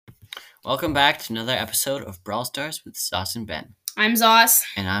Welcome back to another episode of Brawl Stars with Sauce and Ben. I'm Zoss.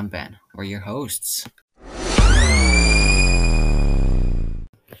 And I'm Ben. We're your hosts.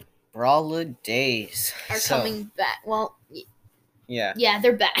 Brawler days Are coming back. Well, yeah,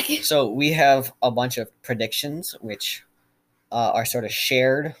 they're back. So we have a bunch of predictions which are sort of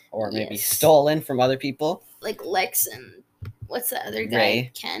shared or maybe Yes. stolen from other people. Like Lex and what's the other guy?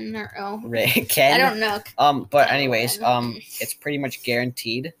 Ray. Ken or Ken. I don't know. But Ken, anyways, whatever. it's pretty much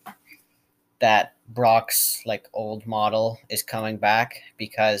guaranteed that Brock's old model is coming back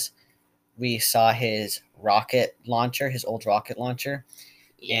because we saw his rocket launcher, his old rocket launcher,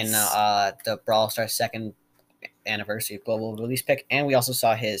 Yes. in the Brawl Stars second anniversary global release pick, and we also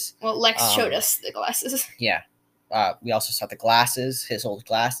saw his Lex showed us the glasses. we also saw the glasses, his old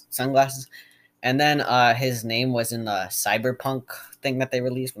sunglasses, and then his name was in the Cyberpunk thing that they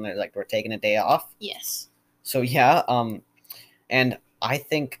released when we're taking a day off. Yes. So and I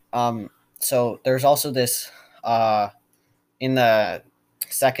think so there's also this in the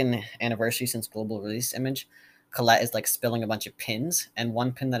second anniversary since global release image, Colette is spilling a bunch of pins, and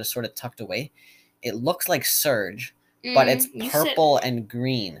one pin that is sort of tucked away, it looks like Surge, but it's purple and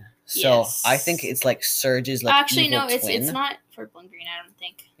green. So Yes. I think it's Surge's Actually, evil no, it's twin. not purple and green. I don't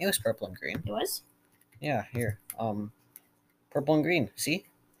think It was purple and green. it was. Yeah, here. Purple and green. See?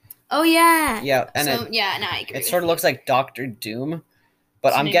 Oh yeah. Yeah, and so yeah, no, I agree. it sort of looks like Doctor Doom,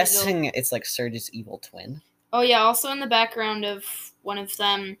 but So I'm maybe guessing it's Surge's evil twin. Oh yeah. Also in the background of one of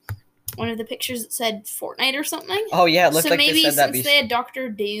the pictures that said Fortnite or something. Oh yeah, it looked so like maybe they said that. Since they had Doctor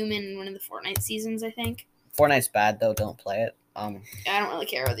Doom in one of the Fortnite seasons, I think. Fortnite's bad though. Don't play it. I don't really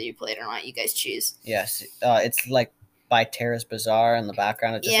care whether you play it or not. You guys choose. Yes, it's by Terrace Bazaar in the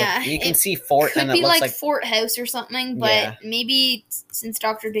background. It just you can see Fort, Could and be it looks like Fort House or something, but maybe since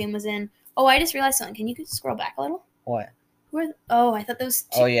Doctor Doom was in. Oh, I just realized something. Can you scroll back a little? What? I thought those.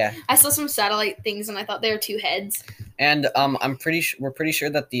 Oh yeah. I saw some satellite things, and I thought they were two heads. And we're pretty sure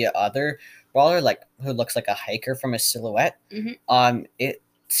that the other brawler, who looks like a hiker from his silhouette, it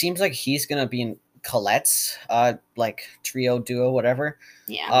seems like he's gonna be in Colette's trio, duo, whatever.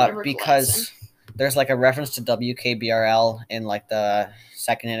 Yeah. Whatever. Because there's a reference to WKBRL in the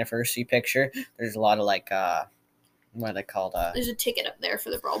second anniversary picture. There's a lot of what are they called? There's a ticket up there for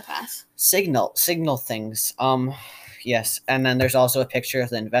the Brawl Pass. Signal things. Yes, and then there's also a picture of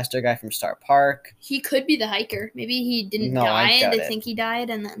the investor guy from Star Park. He could be the hiker. Maybe he didn't die, and they think he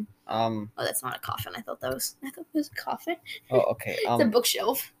died, and then. Oh, that's not a coffin. I thought it was a coffin. Oh, okay. It's a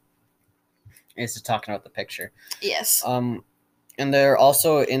bookshelf. It's just talking about the picture. Yes. And they're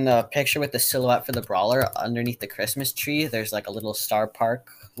also in the picture with the silhouette for the brawler underneath the Christmas tree. There's a little Star Park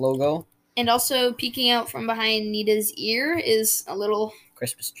logo. And also peeking out from behind Nita's ear is a little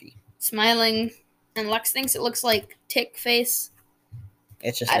Christmas tree. Smiling. And Lex thinks it looks like Tick face.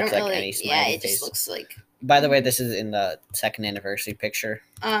 It just looks like any smiley face. Yeah, it just looks like. By the way, this is in the second anniversary picture.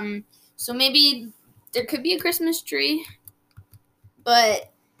 So maybe there could be a Christmas tree,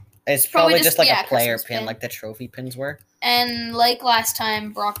 but it's probably just a player Christmas pin, like the trophy pins were. And like last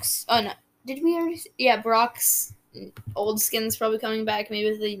time, Brock's. Oh no, did we already? Yeah, Brock's old skin's probably coming back. Maybe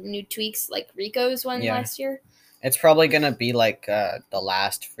with the new tweaks, like Rico's one last year. It's probably gonna be the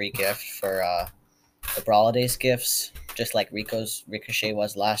last free gift for the Brawl Days gifts, just like Ricochet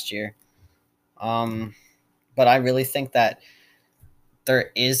was last year. But I really think that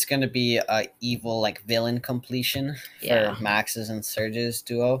there is going to be a evil villain completion for Max's and Surge's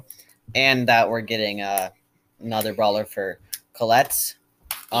duo, and that we're getting another brawler for Colette's.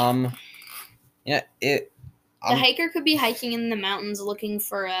 The hiker could be hiking in the mountains looking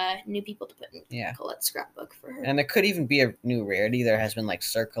for new people to put in Colette's scrapbook for her. And there could even be a new rarity. There has been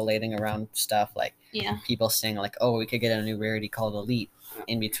circulating around stuff people saying oh, we could get a new rarity called Elite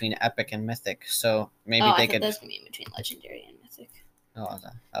in between Epic and Mythic. So maybe they could. That's gonna be in between Legendary and Mythic. Oh,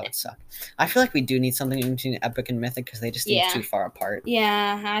 that would suck. I feel like we do need something in between Epic and Mythic because they just seem too far apart.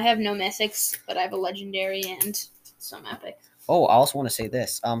 Yeah, I have no Mythics, but I have a Legendary and some Epic. Oh, I also want to say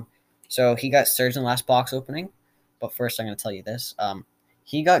this. So he got Surge in the last box opening, but first I'm going to tell you this.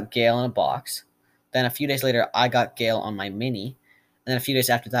 He got Gale in a box. Then a few days later, I got Gale on my mini. And then a few days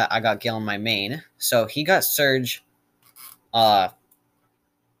after that, I got Gale on my main. So he got Surge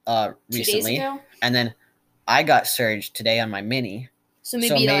recently. And then I got Surge today on my mini. So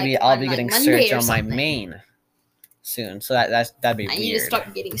maybe I'll be getting Surge on my main soon. So that'd be weird. I need to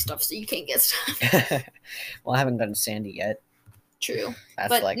stop getting stuff so you can't get stuff. Well, I haven't gotten Sandy yet. True.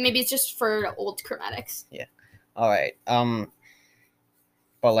 But maybe it's just for old chromatics. Yeah. All right.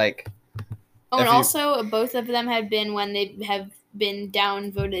 But and also both of them have been when they have been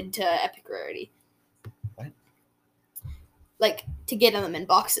downvoted to Epic Rarity. What? To get them in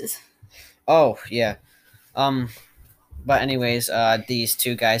boxes. Oh yeah. Um. But anyways, these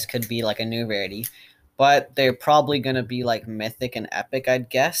two guys could be like a new rarity, but they're probably gonna be like mythic and epic, I'd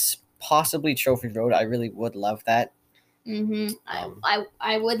guess. Possibly Trophy Road. I really would love that. Um.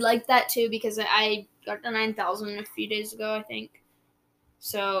 I would like that too because I got the 9,000 a few days ago, I think.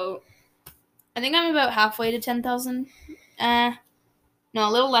 So I think I'm about halfway to 10,000. No,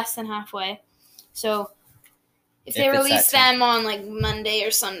 a little less than halfway. So if they If it's release at 10, them on like Monday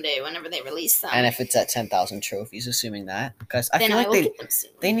or Sunday, whenever they release them, and if it's at 10,000 trophies, assuming that, because I then feel I like will get them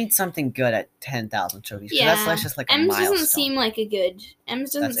soon. they need something good at 10,000 trophies. 'Cause Yeah, that's just like a Ems milestone. doesn't seem like a good.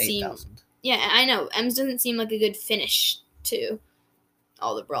 Ems doesn't That's seem. 8,000. Yeah, I know. Ems doesn't seem like a good finish to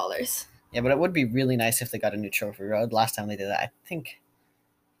all the brawlers. Yeah, but it would be really nice if they got a new Trophy Road. Last time they did that, I think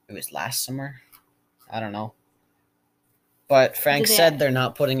it was last summer. I don't know. But Frank said they're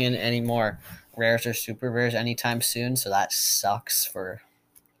not putting in any more rares or super rares anytime soon, so that sucks for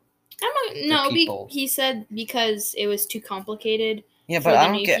people. He said because it was too complicated. Yeah, but I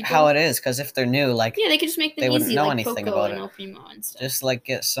don't get how it is, because if they're new, like, yeah, they could just make them they easy, wouldn't know like anything Poco about and it. El Primo and stuff. Just like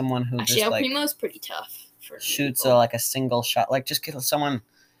get someone who Actually, just El like Primo's pretty tough for shoots people. like a single shot. Like just get someone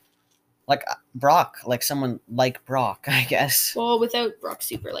like Brock, like someone like Brock, I guess. Well, without Brock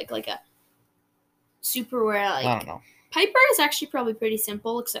Super, like a super where like I don't know. Piper is actually probably pretty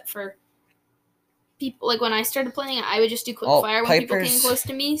simple, except for people like when I started playing, I would just do quick fire when people came close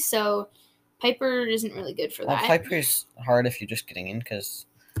to me. So Piper isn't really good for that. Well, Piper's hard if you're just getting in because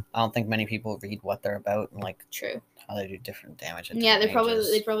I don't think many people read what they're about and like true how they do different damage. Yeah, they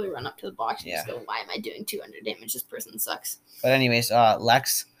probably run up to the box and just go, "Why am I doing 200 damage? This person sucks." But anyways,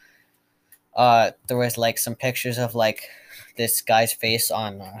 Lex, there was like some pictures of like this guy's face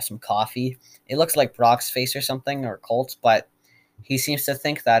on some coffee. It looks like Brock's face or something, or Colt's, but he seems to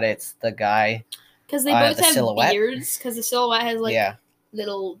think that it's the guy. Because they both have silhouette. Beards, because the silhouette has like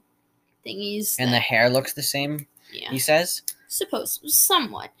little thingies. And the hair looks the same, he says.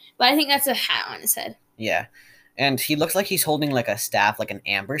 Somewhat. But I think that's a hat on his head. Yeah. And he looks like he's holding like a staff, like an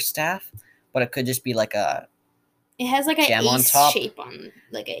amber staff, but it could just be like a... It has like an ace top shape on,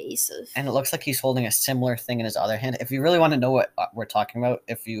 like an ace of... And it looks like he's holding a similar thing in his other hand. If you really want to know what we're talking about,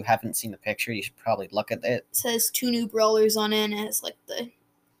 if you haven't seen the picture, you should probably look at it. It says 2 new brawlers on it, and it has like the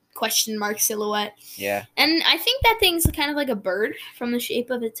question mark silhouette. Yeah. And I think that thing's kind of like a bird from the shape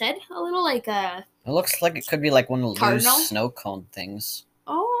of its head. A little like a... It looks like it could be like one of those snow cone things.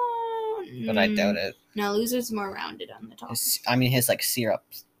 Oh. But I doubt it. No, Loser's more rounded on the top. His like syrup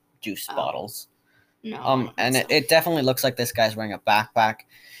juice bottles. No. And it definitely looks like this guy's wearing a backpack.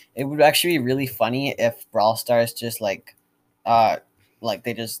 It would actually be really funny if Brawl Stars just they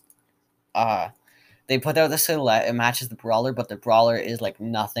put out the silhouette, it matches the brawler, but the brawler is like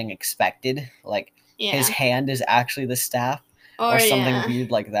nothing expected. Like his hand is actually the staff or something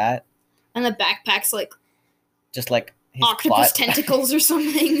weird like that. And the backpack's like just like his octopus tentacles or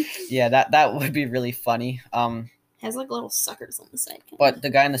something. Yeah, that would be really funny. Has like little suckers on the side. But the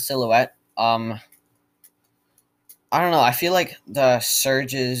guy in the silhouette, I don't know. I feel like the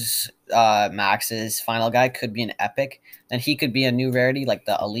Surge's Max's final guy could be an epic. Then he could be a new rarity, like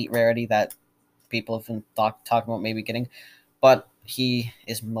the elite rarity that people have been talking about maybe getting. But he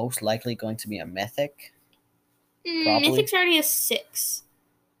is most likely going to be a mythic. Mythic's already a 6.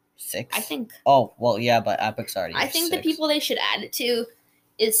 6? I think. Oh, well, yeah, but epic's already I think 6. the people they should add it to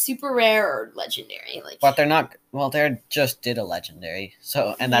is super rare or legendary. But they're not. Well, they just did a legendary.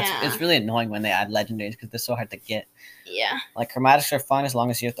 So, and it's really annoying when they add legendaries because they're so hard to get. Yeah. Like chromatics are fun as long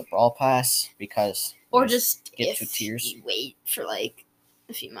as you have the brawl pass because. Or just get 2 tiers. You wait for like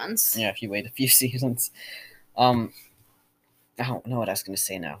a few months. Yeah, if you wait a few seasons. I don't know what I was gonna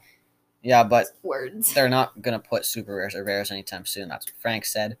say now. Yeah, but words. They're not gonna put super rares or rares anytime soon. That's what Frank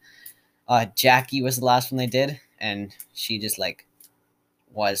said. Jackie was the last one they did, and she just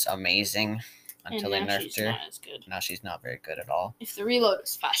was amazing until they nerfed her. Not as good. Now she's not very good at all. If the reload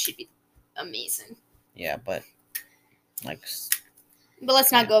was fast, she'd be amazing. Yeah, but But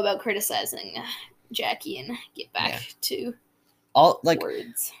let's not go about criticizing Jackie and get back to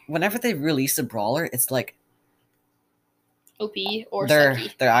words. Whenever they release a brawler, it's like OP or they're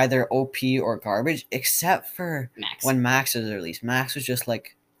sucky. They're either OP or garbage, except for Max. When Max was released. Max was just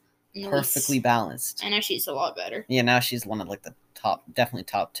perfectly balanced. I know she's a lot better. Yeah, now she's one of the definitely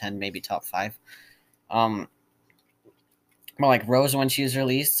top 10, maybe top 5. Well, Rose when she was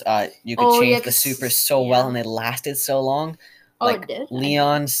released, you could change the supers so well and they lasted so long. It did.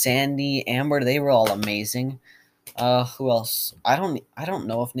 Leon, Sandy, Amber, they were all amazing. Who else? I don't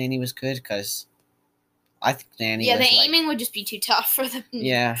know if Nanny was good because I think Nanny. Yeah, the aiming would just be too tough for the.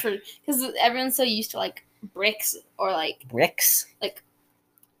 Yeah. Because everyone's so used to bricks or bricks,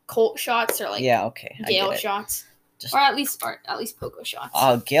 Colt shots or like Yeah, okay. I Gale get it. shots. Just- Or at least Poco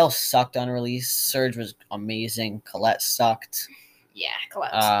shots. Gale sucked on release. Surge was amazing. Colette sucked. Yeah,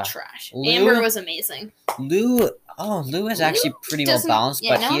 Colette was trash. Lou- Amber was amazing. Lou is actually pretty well balanced,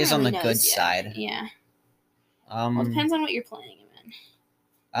 but no he one is on really the knows good yet. side. Yeah. Well, it depends on what you're playing him in.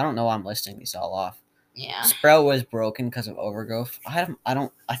 I don't know why I'm listing these all off. Yeah. Sprout was broken because of overgrowth. I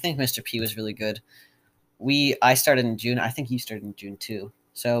think Mr. P was really good. I started in June. I think you started in June too.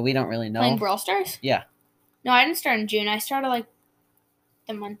 So we don't really know. Playing Brawl Stars? Yeah. No, I didn't start in June. I started like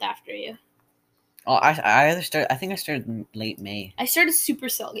the month after you. Oh, I think I started in late May. I started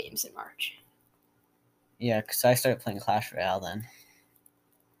Supercell games in March. Yeah, because I started playing Clash Royale then.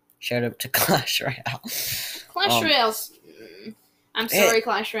 Shout out to Clash Royale. Clash Royale's. I'm sorry,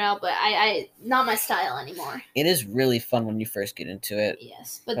 Clash Royale, but I not my style anymore. It is really fun when you first get into it.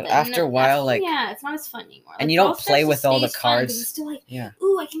 Yes, but after a while, it's not as fun anymore. And you don't play with all the cards. You're still like, yeah.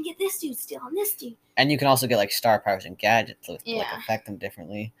 Ooh, I can get this dude still on this dude. And you can also get like star powers and gadgets to like affect them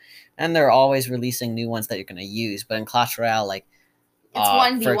differently. And they're always releasing new ones that you're gonna use. But in Clash Royale, like it's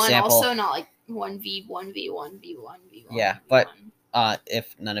 1v1 also, not like 1v1v1v1v1. Yeah, but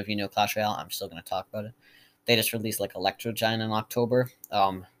if none of you know Clash Royale, I'm still gonna talk about it. They just released like Electro Giant in October.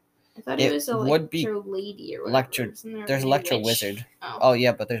 I thought it was Electro Lady or whatever. There's Electro Wizard. Oh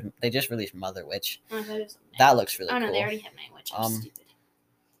yeah, but they just released Mother Witch. That looks really cool. Oh no, they already have Night Witch. I'm stupid.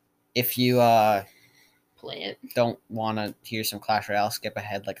 If you play it, don't want to hear some Clash Royale, skip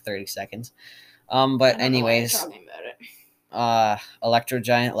ahead like 30 seconds. But anyways, talking about it. Electro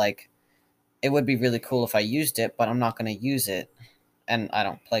Giant, like it would be really cool if I used it, but I'm not gonna use it. And I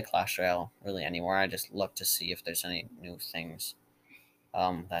don't play Clash Royale really anymore. I just look to see if there's any new things.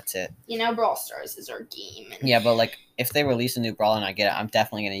 That's it. Brawl Stars is our game. Yeah, but like if they release a new Brawl and I get it, I'm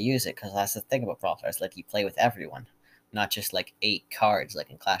definitely gonna use it because that's the thing about Brawl Stars. Like you play with everyone, not just like 8 cards like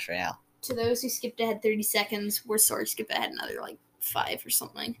in Clash Royale. To those who skipped ahead 30 seconds, we're sorry skip ahead another like 5 or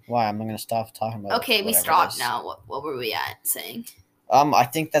something. Why? I'm gonna stop talking about. Okay, we stopped now. What were we at saying? I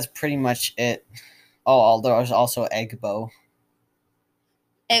think that's pretty much it. Oh, there was also Egg Bow.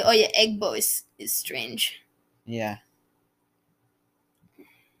 Oh yeah, Egg Bow is strange. Yeah.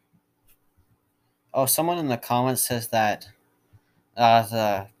 Oh, someone in the comments says that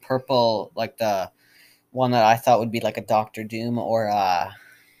the purple, like the one that I thought would be like a Doctor Doom or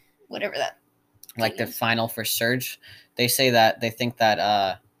whatever that. Like the final for Surge, they say that they think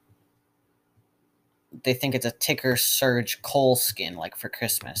it's a Ticker Surge Cole skin, like for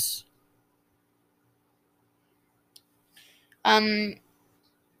Christmas.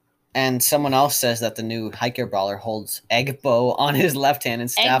 And someone else says that the new Hiker Brawler holds Egg Bow on his left hand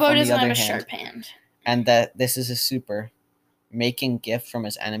and staff on the other hand. Egg Bow doesn't have a sharp hand. And that this is a super. Making gift from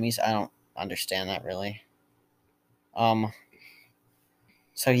his enemies. I don't understand that really.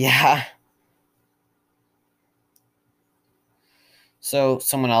 So yeah. So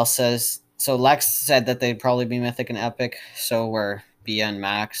someone else says. So Lex said that they'd probably be Mythic and Epic. So were Bia and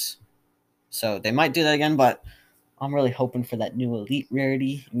Max. So they might do that again, but I'm really hoping for that new Elite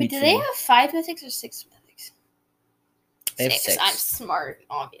rarity. But do they have 5 Mythics or 6 Mythics? They have 6. I'm smart,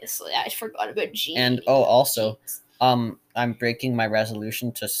 obviously. I forgot about G. And also, I'm breaking my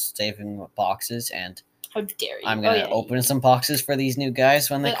resolution to save in boxes, and how dare you? I'm gonna open some boxes for these new guys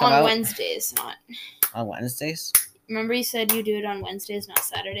when they come out. On Wednesdays, not on Wednesdays. Remember, you said you do it on Wednesdays, not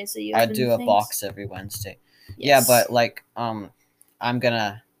Saturdays. So you. I do a box every Wednesday. Yes. Yeah, but like, I'm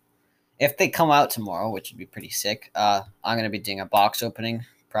gonna. If they come out tomorrow, which would be pretty sick, I'm gonna be doing a box opening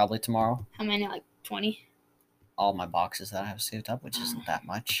probably tomorrow. How many? Like 20. All my boxes that I have saved up, which isn't that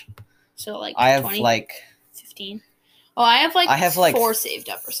much. So like I have 20? like 15. Oh, I have like 4 saved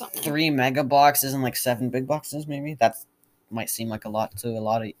up or something. 3 mega boxes and like 7 big boxes, maybe. That might seem like a lot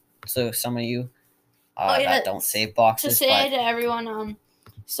to some of you that don't save boxes. To say to everyone,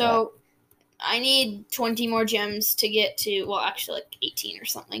 so I need 20 more gems to get to, well, actually like 18 or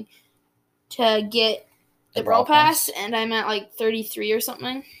something, to get the Brawl Pass, and I'm at like 33 or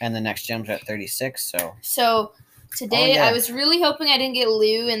something. And the next gems are at 36, So today I was really hoping I didn't get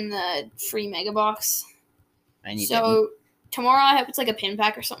Lou in the free mega box. And you didn't. Tomorrow I hope it's like a pin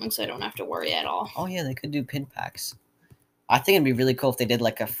pack or something, so I don't have to worry at all. Oh yeah, they could do pin packs. I think it'd be really cool if they did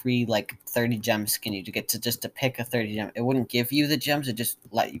like a free like 30 gem skin. You get to pick a 30 gem. It wouldn't give you the gems; it just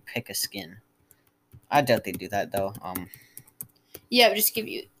let you pick a skin. I doubt they'd do that though. Yeah, it would just give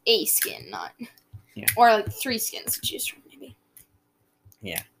you a skin, not or like 3 skins to choose from, maybe.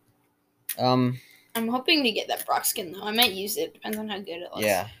 Yeah. I'm hoping to get that Brock skin though. I might use it. Depends on how good it looks.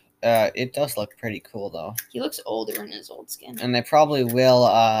 Yeah. It does look pretty cool though. He looks older in his old skin. And they probably will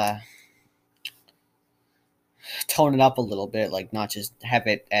tone it up a little bit, like not just have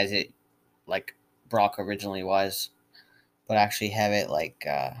it as it like Brock originally was, but actually have it like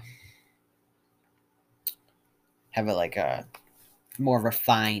more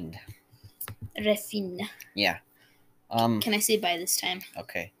refined. Refine. Yeah. Can I say bye this time?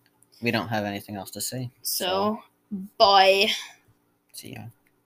 Okay. We don't have anything else to say. So bye. See ya.